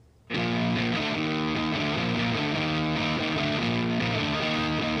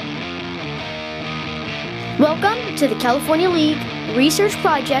Welcome to the California League Research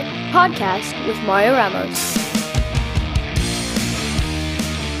Project podcast with Mario Ramos.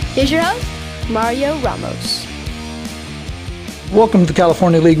 Here's your host, Mario Ramos. Welcome to the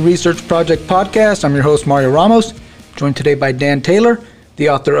California League Research Project podcast. I'm your host, Mario Ramos, joined today by Dan Taylor, the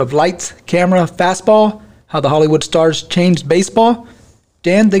author of Lights, Camera, Fastball, How the Hollywood Stars Changed Baseball.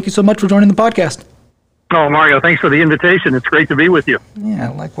 Dan, thank you so much for joining the podcast. Oh, Mario, thanks for the invitation. It's great to be with you.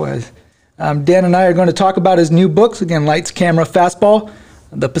 Yeah, likewise. Dan and I are going to talk about his new books, again, Lights, Camera, Fastball,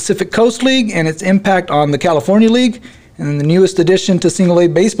 the Pacific Coast League and its impact on the California League, and then the newest addition to single-A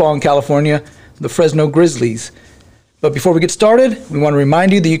baseball in California, the Fresno Grizzlies. But before we get started, we want to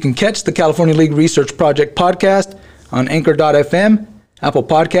remind you that you can catch the California League Research Project podcast on Anchor.fm, Apple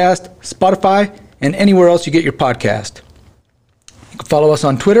Podcast, Spotify, and anywhere else you get your podcast. You can follow us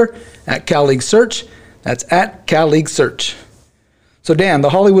on Twitter at Cal League Search. That's at Cal League Search. So Dan, the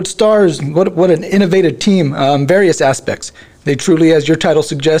Hollywood Stars, what an innovative team, various aspects. They truly, as your title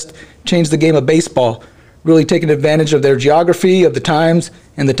suggests, changed the game of baseball, really taking advantage of their geography, of the times,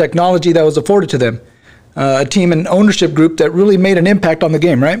 and the technology that was afforded to them. A team and ownership group that really made an impact on the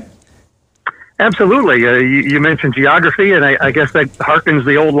game, right? Absolutely. You mentioned geography, and I guess that harkens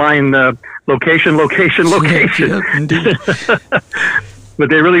the old line, location. Yep, indeed. But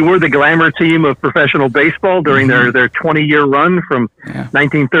they really were the glamour team of professional baseball during their 20-year run from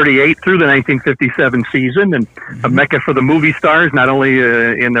 1938 through the 1957 season, and a mecca for the movie stars, not only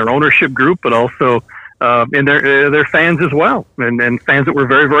in their ownership group, but also in their fans as well, and fans that were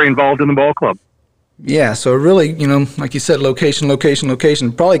very, very involved in the ball club. Yeah, so really, like you said, location.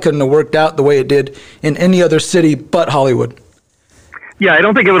 Probably couldn't have worked out the way it did in any other city but Hollywood. Yeah, I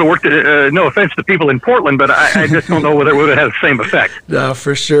don't think it would have worked. No offense to people in Portland, but I just don't know whether it would have had the same effect. No,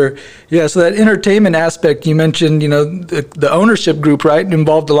 for sure. Yeah, so that entertainment aspect you mentioned, the ownership group, right,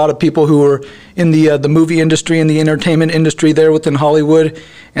 involved a lot of people who were in the movie industry and the entertainment industry there within Hollywood,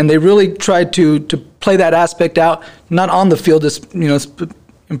 and they really tried to play that aspect out, not on the field,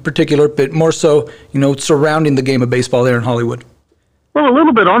 in particular, but more so, surrounding the game of baseball there in Hollywood. Well, a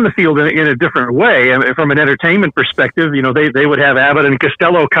little bit on the field in a different way. I mean, from an entertainment perspective, they would have Abbott and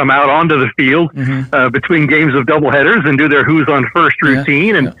Costello come out onto the field between games of doubleheaders and do their Who's on First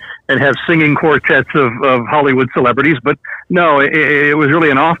routine and have singing quartets of Hollywood celebrities. But no, it was really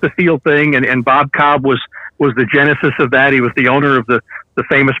an off-the-field thing, and Bob Cobb was the genesis of that. He was the owner of the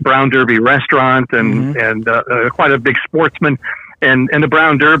famous Brown Derby restaurant and quite a big sportsman. And the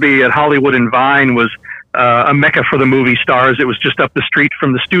Brown Derby at Hollywood and Vine was a mecca for the movie stars. It was just up the street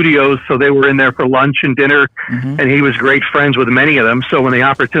from the studios, so they were in there for lunch and dinner, and he was great friends with many of them. So when the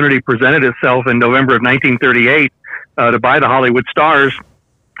opportunity presented itself in November of 1938 to buy the Hollywood Stars,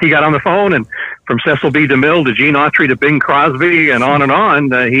 he got on the phone, and from Cecil B. DeMille to Gene Autry to Bing Crosby and on,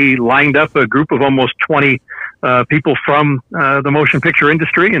 he lined up a group of almost 20 people from the motion picture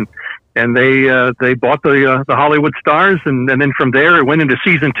industry, and they bought the Hollywood Stars, and then from there it went into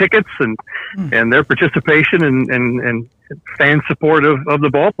season tickets and their participation and fan support of the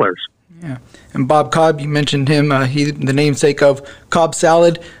ball players. Yeah, and Bob Cobb, you mentioned him. He's the namesake of Cobb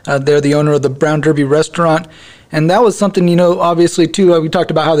Salad. They're the owner of the Brown Derby restaurant. And that was something, obviously, too, we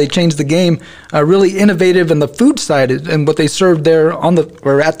talked about how they changed the game, really innovative in the food side and what they served there at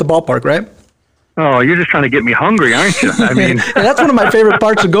the ballpark, right? Oh, you're just trying to get me hungry, aren't you? I mean, that's one of my favorite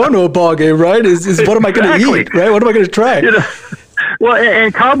parts of going to a ball game, right? Is what am I going to eat, right? What am I going to try? Well,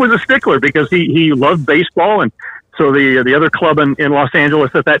 and Cobb was a stickler because he loved baseball, and so the other club in Los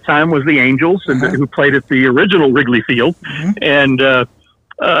Angeles at that time was the Angels, and who played at the original Wrigley Field, and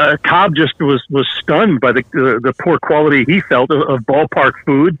Cobb just was stunned by the poor quality he felt of ballpark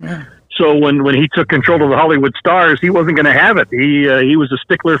food. Yeah. So when he took control of the Hollywood Stars, he wasn't going to have it. He was a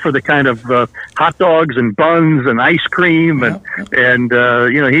stickler for the kind of hot dogs and buns and ice cream, and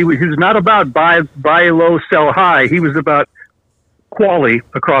he was not about buy low, sell high. He was about quality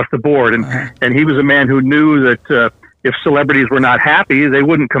across the board, and he was a man who knew that if celebrities were not happy, they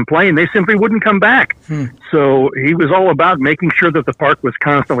wouldn't complain. They simply wouldn't come back. So he was all about making sure that the park was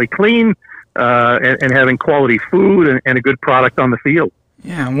constantly clean and having quality food and a good product on the field.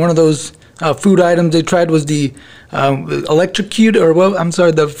 Yeah, and one of those food items they tried was the the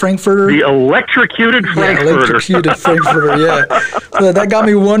Frankfurter. The electrocuted Frankfurter. Yeah, electrocuted Frankfurter, yeah. So that got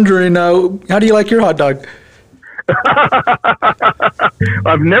me wondering, how do you like your hot dog?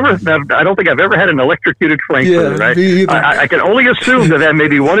 I don't think I've ever had an electrocuted Frankfurter, right? Me either. I can only assume that may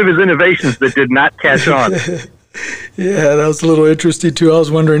be one of his innovations that did not catch on. Yeah, that was a little interesting too. I was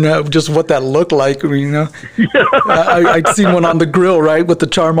wondering just what that looked like. I'd seen one on the grill, right, with the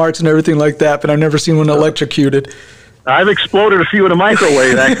char marks and everything like that, but I've never seen one electrocuted. I've exploded a few in a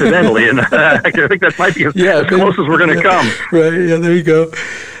microwave accidentally, and I think that might be as close as we're going to come. Right, yeah, there you go.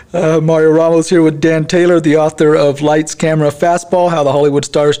 Mario Ramos here with Dan Taylor, the author of Lights, Camera, Fastball, How the Hollywood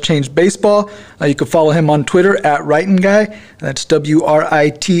Stars Changed Baseball. You can follow him on Twitter at WritinGuy. That's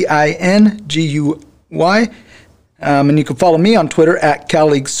WRITINGUY. And you can follow me on Twitter at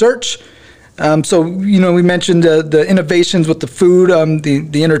CalLeagueSearch. So, we mentioned the innovations with the food,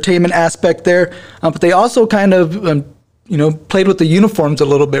 the entertainment aspect there, but they also kind of, played with the uniforms a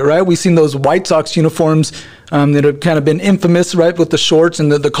little bit, right? We've seen those White Sox uniforms that have kind of been infamous, right, with the shorts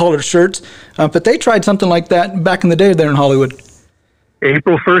and the collared shirts. But they tried something like that back in the day there in Hollywood.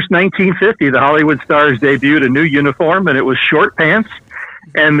 April 1st, 1950, the Hollywood Stars debuted a new uniform, and it was short pants,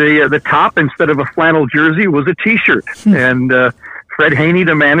 and the top, instead of a flannel jersey, was a T-shirt. And Fred Haney,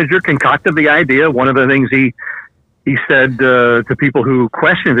 the manager, concocted the idea. One of the things he said to people who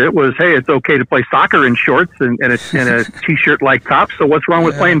questioned it was, "Hey, it's okay to play soccer in shorts and a T-shirt like top. So what's wrong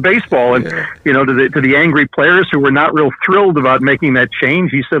with playing baseball?" And to the angry players who were not real thrilled about making that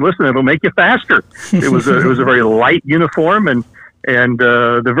change, he said, "Listen, it'll make you faster." It was a very light uniform, and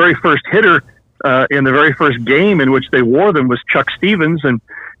the very first hitter in the very first game in which they wore them was Chuck Stevens, and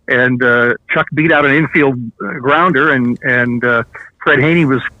Chuck beat out an infield grounder, and Fred Haney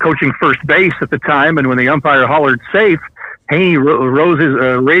was coaching first base at the time, and when the umpire hollered safe, Haney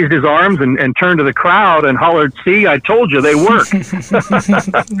raised his arms and turned to the crowd and hollered, "See, I told you they work."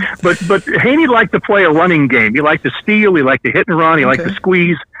 But Haney liked to play a running game. He liked to steal. He liked to hit and run. He liked to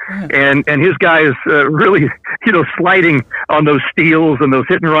squeeze. And his guys really, sliding on those steals and those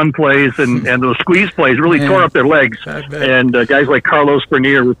hit and run plays and those squeeze plays really tore up their legs. And guys like Carlos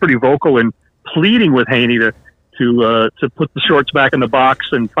Bernier were pretty vocal in pleading with Haney to put the shorts back in the box,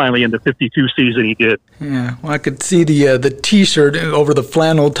 and finally in the 52 season he did. Yeah, well, I could see the T-shirt over the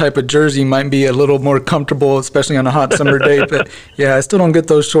flannel type of jersey might be a little more comfortable, especially on a hot summer day. But yeah, I still don't get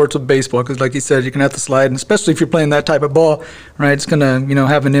those shorts with baseball because, like you said, you can have to slide, and especially if you're playing that type of ball, right? It's gonna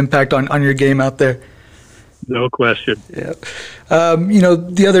have an impact on your game out there. No question. Yeah.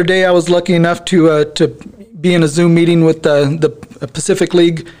 The other day I was lucky enough to be in a Zoom meeting with the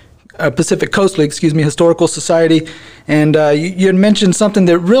Pacific Coast League, Historical Society, and you had mentioned something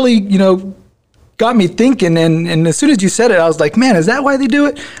that really, got me thinking, and as soon as you said it, I was like, man, is that why they do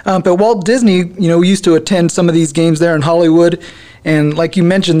it? But Walt Disney, we used to attend some of these games there in Hollywood, and like you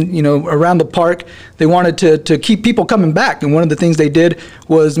mentioned, around the park, they wanted to keep people coming back, and one of the things they did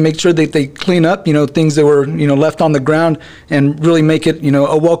was make sure that they clean up, things that were, left on the ground, and really make it,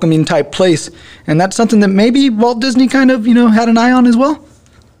 a welcoming type place, and that's something that maybe Walt Disney kind of, had an eye on as well.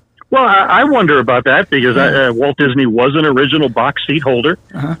 Well, I wonder about that because Walt Disney was an original box seat holder.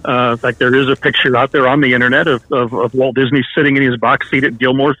 In fact, there is a picture out there on the internet of Walt Disney sitting in his box seat at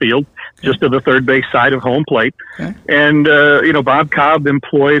Gilmore Field, just to the third base side of home plate. And, Bob Cobb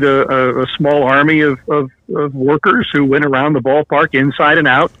employed a small army of workers who went around the ballpark inside and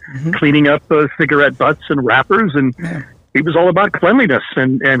out, cleaning up cigarette butts and wrappers, and he was all about cleanliness.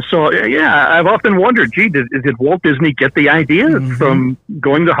 And so, I've often wondered, did Walt Disney get the idea from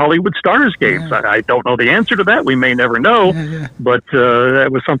going to Hollywood Stars games? I don't know the answer to that. We may never know. But that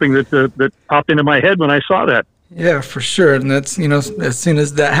was something that popped into my head when I saw that. Yeah, for sure. And that's, as soon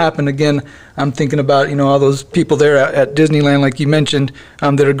as that happened again, I'm thinking about, all those people there at Disneyland, like you mentioned,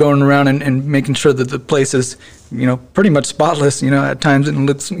 that are going around and making sure that the place is, pretty much spotless, at times, and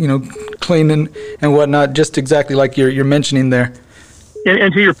looks, clean and whatnot, just exactly like you're mentioning there.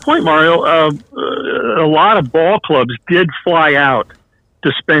 And to your point, Mario, a lot of ball clubs did fly out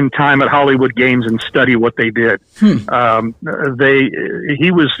to spend time at Hollywood games and study what they did. He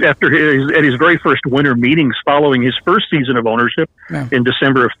was at his very first winter meetings following his first season of ownership in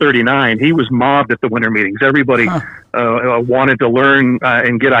December of '39. He was mobbed at the winter meetings. Everybody wanted to learn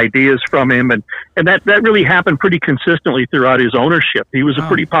and get ideas from him, and that really happened pretty consistently throughout his ownership. He was a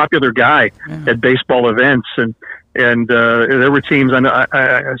pretty popular guy at baseball events, and there were teams.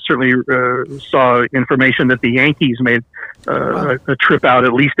 I certainly saw information that the Yankees made a trip out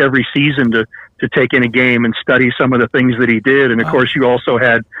at least every season to take in a game and study some of the things that he did. And of course, you also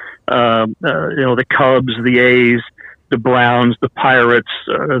had the Cubs, the A's, the Browns, the Pirates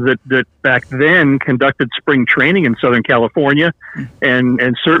that back then conducted spring training in Southern California,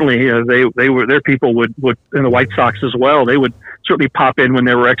 and certainly their people would and the White Sox as well. They would certainly pop in when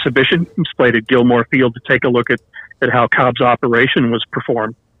there were exhibition games played at Gilmore Field to take a look at how Cobb's operation was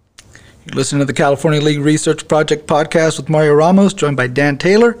performed. You're listening to the California League Research Project podcast with Mario Ramos, joined by Dan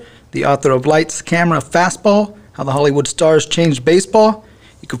Taylor, the author of Lights, Camera, Fastball, How the Hollywood Stars Changed Baseball.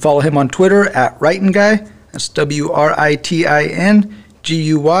 You can follow him on Twitter at WritinGuy. That's WRITINGUY.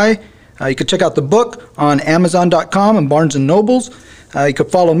 You can check out the book on Amazon.com and Barnes & Nobles. You can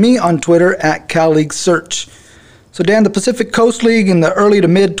follow me on Twitter at CalLeagueSearch. So, Dan, the Pacific Coast League in the early to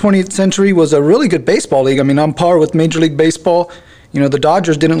mid-20th century was a really good baseball league. I mean, on par with Major League Baseball. The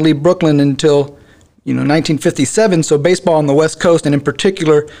Dodgers didn't leave Brooklyn until 1957, so baseball on the West Coast, and in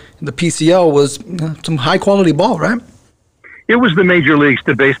particular the PCL, was some high-quality ball, right? It was the major leagues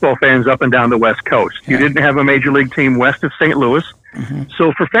to baseball fans up and down the West Coast. You didn't have a major league team west of St. Louis. Mm-hmm.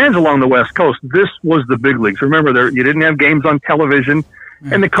 So for fans along the West Coast, this was the big leagues. Remember, you didn't have games on television,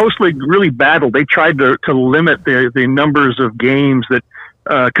 and the Coast League really battled. They tried to limit the numbers of games that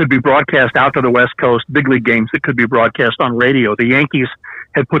could be broadcast out to the West Coast, big league games that could be broadcast on radio. The Yankees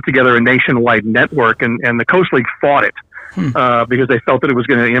had put together a nationwide network, and the Coast League fought it because they felt that it was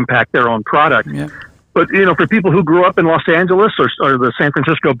going to impact their own product. Yeah. But, for people who grew up in Los Angeles or the San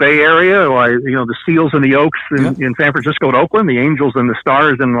Francisco Bay Area, or, the Seals and the Oaks in San Francisco and Oakland, the Angels and the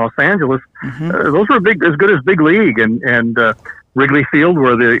Stars in Los Angeles, those were as good as big league. And Wrigley Field,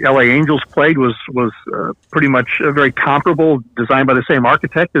 where the LA Angels played, was pretty much very comparable, designed by the same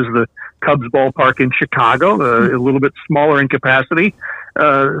architect as the Cubs ballpark in Chicago, a little bit smaller in capacity.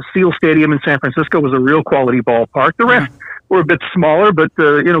 Seal Stadium in San Francisco was a real quality ballpark. The rest were a bit smaller, but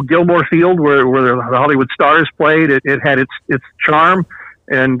Gilmore Field, where the Hollywood Stars played, it had its charm,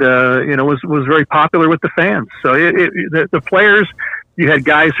 and was very popular with the fans. So the players, you had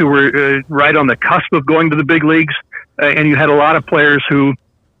guys who were right on the cusp of going to the big leagues, and you had a lot of players who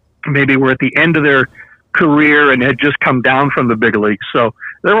maybe were at the end of their career and had just come down from the big leagues. So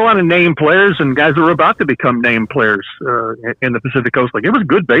there were a lot of name players and guys that were about to become name players in the Pacific Coast League. It was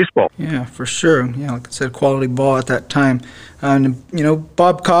good baseball. Yeah, for sure. Yeah, like I said, quality ball at that time. And,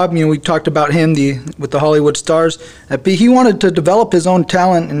 Bob Cobb, we talked about him with the Hollywood Stars. He wanted to develop his own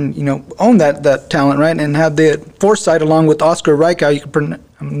talent and, own that talent, right, and have the foresight along with Oscar Reichow.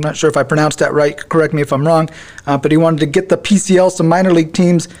 I'm not sure if I pronounced that right. Correct me if I'm wrong. But he wanted to get the PCL some minor league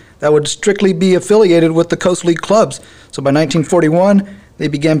teams that would strictly be affiliated with the Coast League clubs. So by 1941, they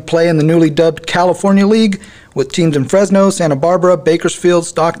began play in the newly dubbed California League with teams in Fresno, Santa Barbara, Bakersfield,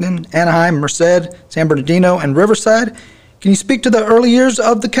 Stockton, Anaheim, Merced, San Bernardino, and Riverside. Can you speak to the early years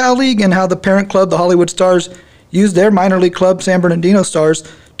of the Cal League and how the parent club, the Hollywood Stars, used their minor league club, San Bernardino Stars,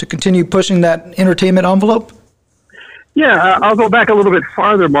 to continue pushing that entertainment envelope? Yeah, I'll go back a little bit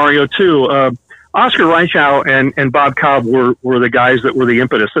farther, Mario, too. Oscar Reichow and Bob Cobb were the guys that were the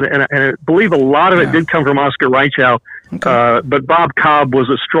impetus. And I believe a lot of it did come from Oscar Reichow, but Bob Cobb was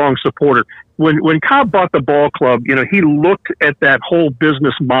a strong supporter. When Cobb bought the ball club, he looked at that whole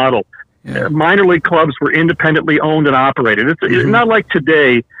business model. Yeah. Minor league clubs were independently owned and operated. It's not like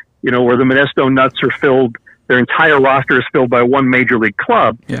today, where the Modesto Nuts are filled. Their entire roster is filled by one major league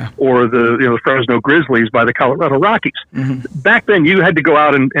club, or the Fresno Grizzlies by the Colorado Rockies. Back then, you had to go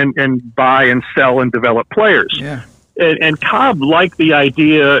out and buy and sell and develop players. Yeah. And Cobb liked the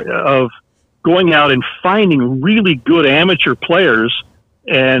idea of going out and finding really good amateur players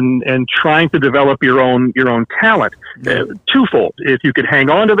and trying to develop your own talent. Twofold. If you could hang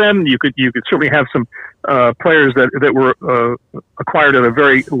on to them, you could certainly have some players that were acquired at a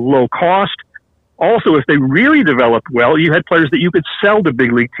very low cost. Also, if they really developed well, you had players that you could sell to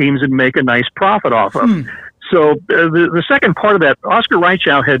big league teams and make a nice profit off of. So the second part of that, Oscar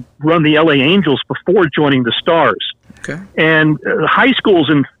Reichow had run the LA Angels before joining the Stars. Okay. And high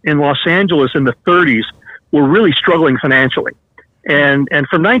schools in Los Angeles in the 30s were really struggling financially. And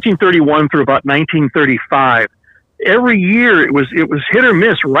from 1931 through about 1935, every year it was hit or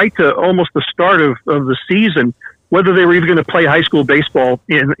miss right to almost the start of the season, whether they were even going to play high school baseball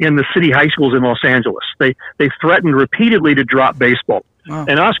in the city high schools in Los Angeles. They threatened repeatedly to drop baseball. Wow.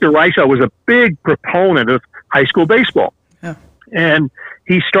 And Oscar Reichow was a big proponent of high school baseball. Yeah. And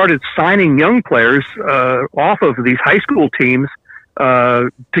he started signing young players off of these high school teams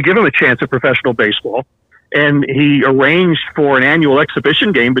to give them a chance at professional baseball. And he arranged for an annual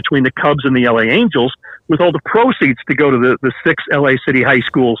exhibition game between the Cubs and the LA Angels with all the proceeds to go to the 6 LA City high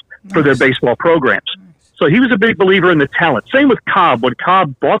schools for their baseball programs. So he was a big believer in the talent. Same with Cobb. When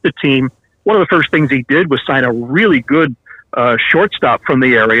Cobb bought the team, one of the first things he did was sign a really good shortstop from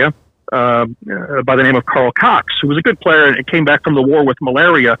the area by the name of Carl Cox, who was a good player and came back from the war with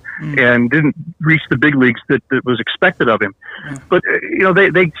malaria and didn't reach the big leagues that was expected of him. But,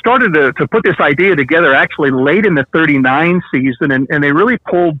 they started to put this idea together actually late in the 39 season, and they really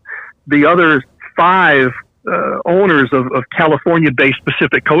pulled the other 5 owners of California-based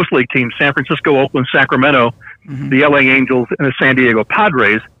Pacific Coast League teams, San Francisco, Oakland, Sacramento, the LA Angels, and the San Diego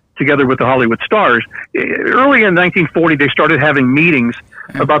Padres, together with the Hollywood Stars. Early in 1940, they started having meetings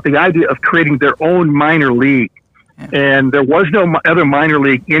about the idea of creating their own minor league. And there was no other minor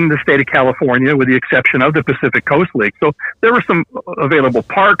league in the state of California, with the exception of the Pacific Coast League. So there were some available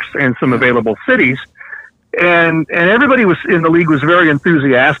parks and some available cities, and everybody was in the league was very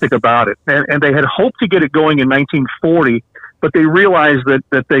enthusiastic about it. And they had hoped to get it going in 1940, but they realized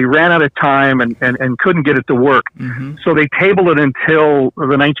that they ran out of time and couldn't get it to work. So they tabled it until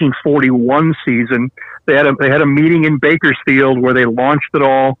the 1941 season. They had a meeting in Bakersfield where they launched it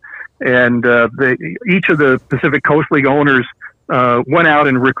all. And each of the Pacific Coast League owners went out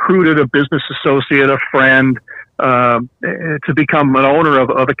and recruited a business associate, a friend, to become an owner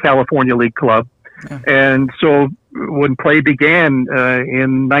of a California League club. And so when play began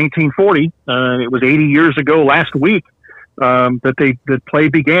in 1940, it was 80 years ago last week that play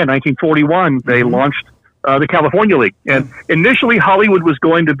began. 1941, they launched the California League. And initially, Hollywood was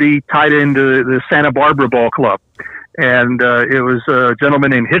going to be tied into the Santa Barbara Ball Club. And it was a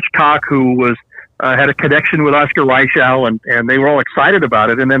gentleman named Hitchcock who was had a connection with Oscar Reischau, and they were all excited about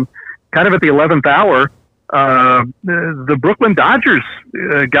it. And then, kind of at the 11th hour, the Brooklyn Dodgers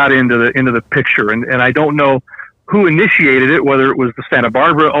got into the picture, and I don't know who initiated it, whether it was the Santa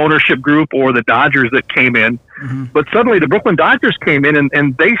Barbara ownership group or the Dodgers that came in. But suddenly, the Brooklyn Dodgers came in,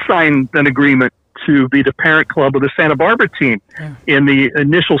 and they signed an agreement to be the parent club of the Santa Barbara team in the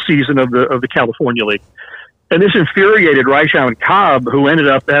initial season of the California League. And this infuriated Reischau and Cobb, who ended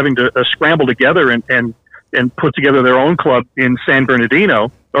up having to scramble together and put together their own club in San Bernardino,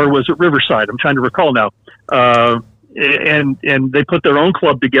 or was it Riverside? I'm trying to recall now. And they put their own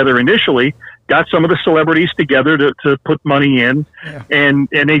club together initially, got some of the celebrities together to put money in, and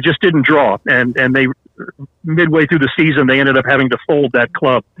they just didn't draw. And they midway through the season, they ended up having to fold that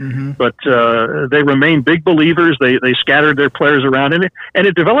club. But they remained big believers. They scattered their players around, and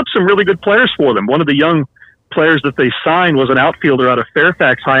it developed some really good players for them. One of the young players that they signed was an outfielder out of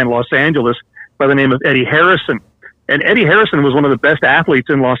Fairfax High in Los Angeles by the name of Eddie Harrison. And Eddie Harrison was one of the best athletes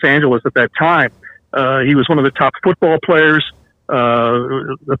in Los Angeles at that time. He was one of the top football players,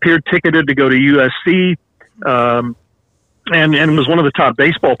 appeared ticketed to go to USC, and was one of the top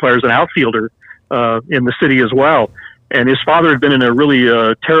baseball players, an outfielder in the city as well. And his father had been in a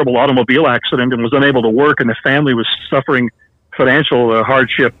really terrible automobile accident and was unable to work, and the family was suffering financial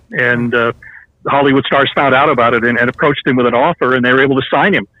hardship. And Hollywood stars found out about it and approached him with an offer, and they were able to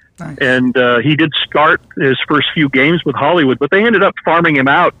sign him. Nice. And he did start his first few games with Hollywood, but they ended up farming him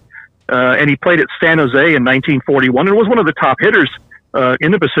out, and he played at San Jose in 1941 and was one of the top hitters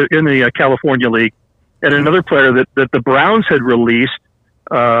in the California League. And another player that the Browns had released,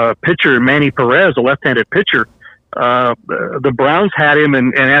 pitcher Manny Perez, a left-handed pitcher, the Browns had him,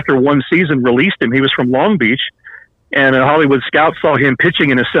 and after one season released him. He was from Long Beach. And a Hollywood scout saw him pitching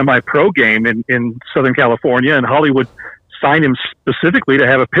in a semi-pro game in Southern California, and Hollywood signed him specifically to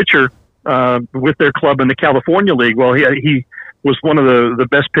have a pitcher with their club in the California League. Well, he was one of the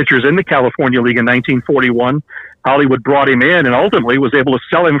best pitchers in the California League in 1941. Hollywood brought him in and ultimately was able to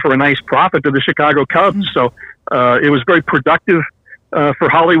sell him for a nice profit to the Chicago Cubs. So it was very productive for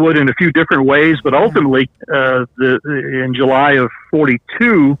Hollywood in a few different ways, but ultimately in July of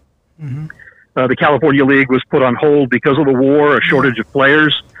 42, the California League was put on hold because of the war, a shortage of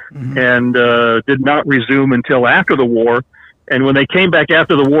players, and did not resume until after the war. And when they came back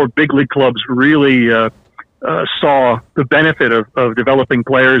after the war, big league clubs really saw the benefit of developing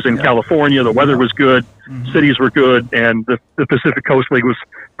players in California. The weather was good, cities were good, and the Pacific Coast League was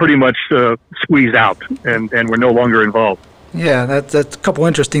pretty much squeezed out, and were no longer involved. Yeah, that's a couple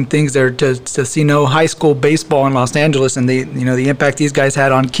interesting things there to see high school baseball in Los Angeles and the impact these guys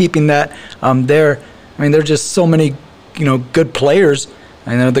had on keeping that there. I mean, there's just so many good players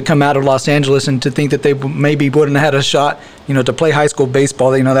that come out of Los Angeles, and to think that they maybe wouldn't have had a shot to play high school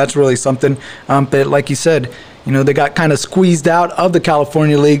baseball, that's really something. But like you said, they got kind of squeezed out of the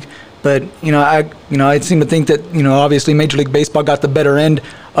California League. But I seem to think that obviously Major League Baseball got the better end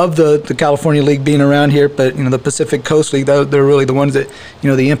of the California League being around here, but the Pacific Coast League, they're really the ones that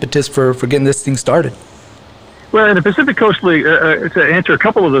the impetus for getting this thing started. Well, in the Pacific Coast League, to answer a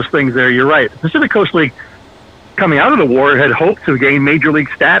couple of those things there, you're right. The Pacific Coast League, coming out of the war, had hoped to gain Major League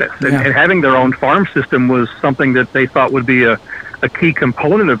status, and having their own farm system was something that they thought would be a key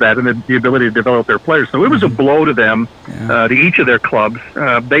component of that, and the ability to develop their players. So it was a blow to them, to each of their clubs.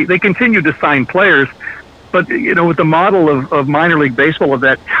 They continued to sign players, but with the model of minor league baseball of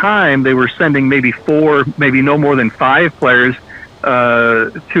that time, they were sending maybe 4, maybe no more than 5 players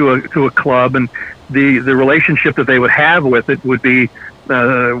to a club, and the relationship that they would have with it would be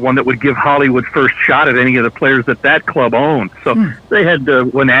one that would give Hollywood first shot at any of the players that club owned. So they had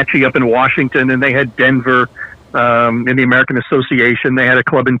Wenatchee up in Washington, and they had Denver. in the American Association. They had a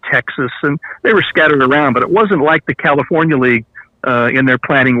club in Texas, and they were scattered around. But it wasn't like the California League in their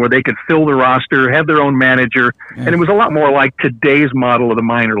planning, where they could fill the roster, have their own manager, and it was a lot more like today's model of the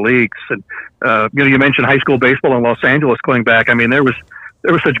minor leagues. And you mentioned high school baseball in Los Angeles going back. I mean, there was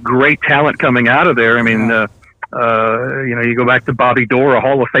such great talent coming out of there. I mean, you go back to Bobby Dorr, a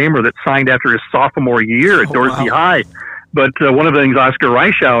Hall of Famer that signed after his sophomore year at Dorsey High. But one of the things Oscar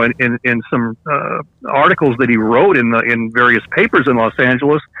Reischau, in some articles that he wrote in various papers in Los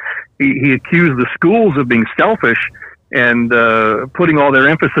Angeles, he accused the schools of being selfish and putting all their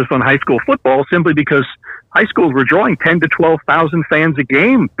emphasis on high school football simply because high schools were drawing 10 to 12,000 fans a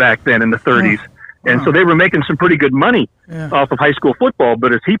game back then in the 30s. And so they were making some pretty good money off of high school football.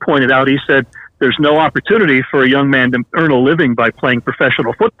 But as he pointed out, he said there's no opportunity for a young man to earn a living by playing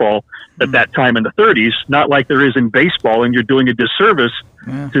professional football at that time in the 30s, not like there is in baseball, and you're doing a disservice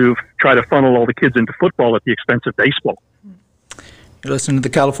to try to funnel all the kids into football at the expense of baseball. You're listening to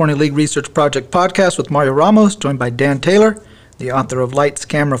the California League Research Project podcast with Mario Ramos, joined by Dan Taylor, the author of Lights,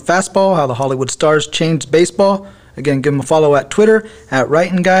 Camera, Fastball, How the Hollywood Stars Changed Baseball. Again, give him a follow at Twitter, at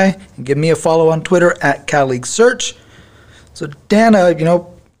Writing Guy, and give me a follow on Twitter, at CalLeagueSearch. So, Dan,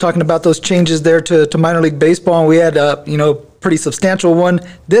 talking about those changes there to minor league baseball, and we had, pretty substantial one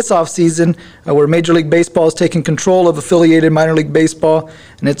this offseason where Major League Baseball is taking control of affiliated minor league baseball,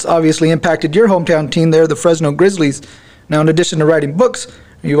 and it's obviously impacted your hometown team there, the Fresno Grizzlies. Now, in addition to writing books,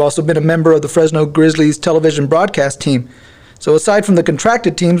 you've also been a member of the Fresno Grizzlies television broadcast team. So aside from the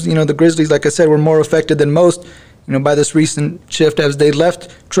contracted teams, the Grizzlies, like I said, were more affected than most, by this recent shift as they left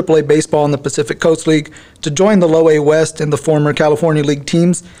AAA baseball in the Pacific Coast League to join the Low A West and the former California League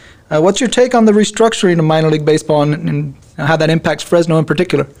teams. What's your take on the restructuring of minor league baseball and how that impacts Fresno in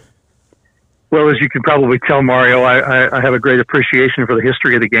particular? Well, as you can probably tell, Mario, I have a great appreciation for the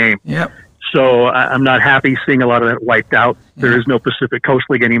history of the game. Yep. So I'm not happy seeing a lot of that wiped out. There is no Pacific Coast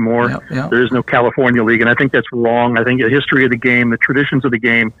League anymore. There is no California League, and I think that's wrong. I think the history of the game, the traditions of the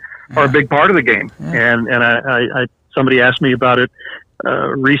game, are a big part of the game. And I somebody asked me about it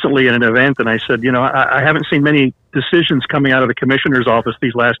recently in an event, and I said, I haven't seen many decisions coming out of the commissioner's office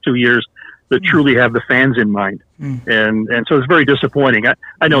these last 2 years that truly have the fans in mind. And so it's very disappointing.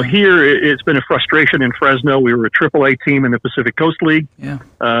 I know here it's been a frustration in Fresno. We were a AAA team in the Pacific Coast League.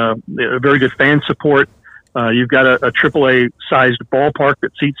 Very good fan support. You've got a AAA-sized ballpark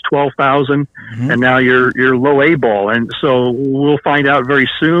that seats 12,000, and now you're low A ball. And so we'll find out very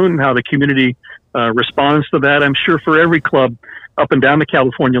soon how the community responds to that. I'm sure for every club up and down the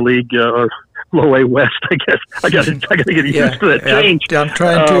California League or Low A West, I guess I got to get used to that change. I'm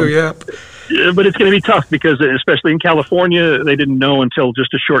trying to. But it's going to be tough because, especially in California, they didn't know until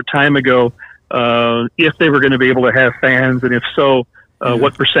just a short time ago if they were going to be able to have fans, and if so,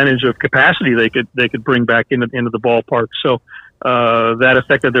 what percentage of capacity they could bring back into the ballpark. So that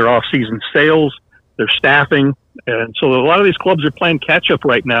affected their off-season sales, their staffing, and so a lot of these clubs are playing catch-up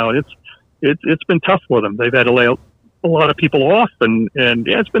right now, and it's been tough for them. They've had to lay a lot of people off, and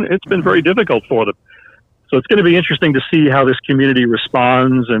it's been very difficult for them. So it's going to be interesting to see how this community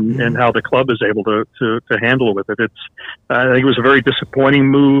responds and how the club is able to handle with it. I think it was a very disappointing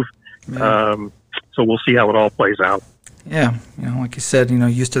move. So we'll see how it all plays out. Yeah, like you said,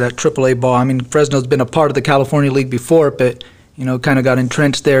 used to that AAA ball. I mean, Fresno's been a part of the California League before, but kind of got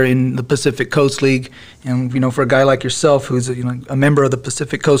entrenched there in the Pacific Coast League. And for a guy like yourself, who's a member of the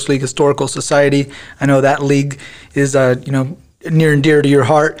Pacific Coast League Historical Society, I know that league is near and dear to your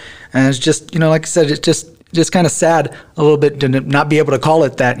heart. And it's just like I said, it's just kind of sad a little bit to not be able to call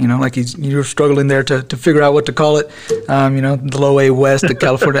it that, like you're struggling there to figure out what to call it. The Low A West, the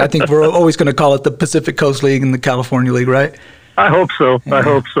California. I think we're always going to call it the Pacific Coast League and the California League, right? I hope so. Yeah. I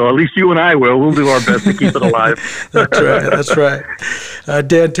hope so. At least you and I will. We'll do our best to keep it alive. That's right.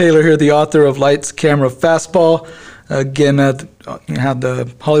 Dan Taylor here, the author of Lights, Camera, Fastball. Again, how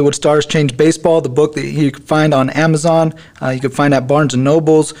the Hollywood Stars Changed Baseball, the book that you can find on Amazon. You can find at Barnes &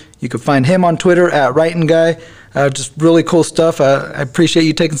 Nobles. You can find him on Twitter at Writing Guy. Just really cool stuff. I appreciate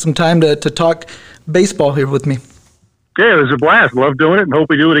you taking some time to talk baseball here with me. Yeah, it was a blast. Love doing it, and hope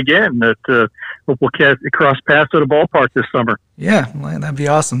we do it again. Hope we'll cross paths at a ballpark this summer. Yeah, that'd be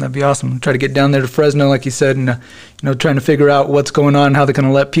awesome. Try to get down there to Fresno, like you said, and trying to figure out what's going on, how they're going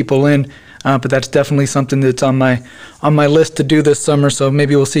to let people in. But that's definitely something that's on my list to do this summer. So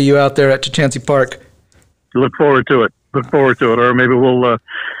maybe we'll see you out there at Chachansey Park. Look forward to it. Or maybe we'll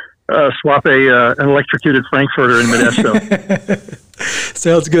swap an electrocuted Frankfurter in Modesto.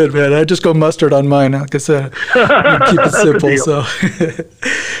 Sounds good, man. I just go mustard on mine. Like I said, keep it simple. So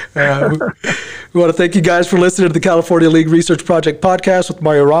We want to thank you guys for listening to the California League Research Project podcast with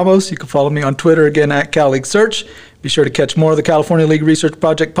Mario Ramos. You can follow me on Twitter again at Cal League Search. Be sure to catch more of the California League Research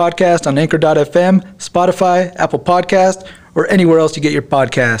Project podcast on Anchor.fm, Spotify, Apple Podcast, or anywhere else you get your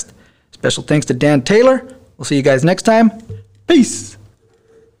podcast. Special thanks to Dan Taylor. We'll see you guys next time. Peace.